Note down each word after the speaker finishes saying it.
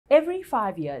Every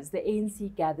 5 years, the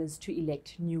ANC gathers to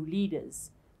elect new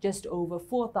leaders. Just over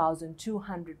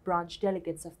 4,200 branch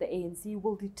delegates of the ANC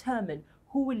will determine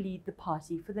who will lead the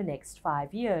party for the next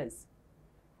 5 years.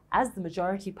 As the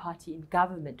majority party in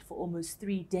government for almost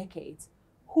 3 decades,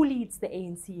 who leads the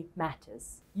ANC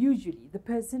matters. Usually, the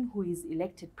person who is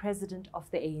elected president of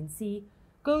the ANC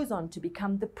goes on to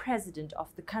become the president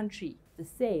of the country. The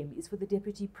same is for the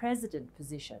deputy president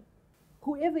position.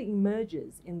 Whoever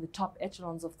emerges in the top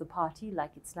echelons of the party,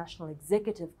 like its National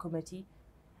Executive Committee,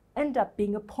 end up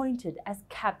being appointed as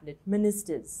cabinet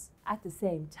ministers. At the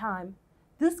same time,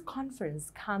 this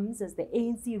conference comes as the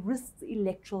ANC risks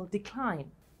electoral decline.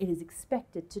 It is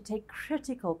expected to take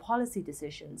critical policy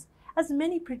decisions, as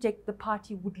many predict the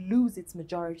party would lose its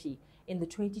majority in the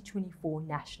 2024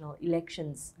 national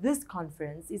elections. This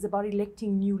conference is about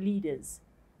electing new leaders,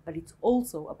 but it's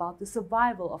also about the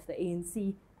survival of the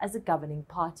ANC as a governing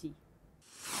party.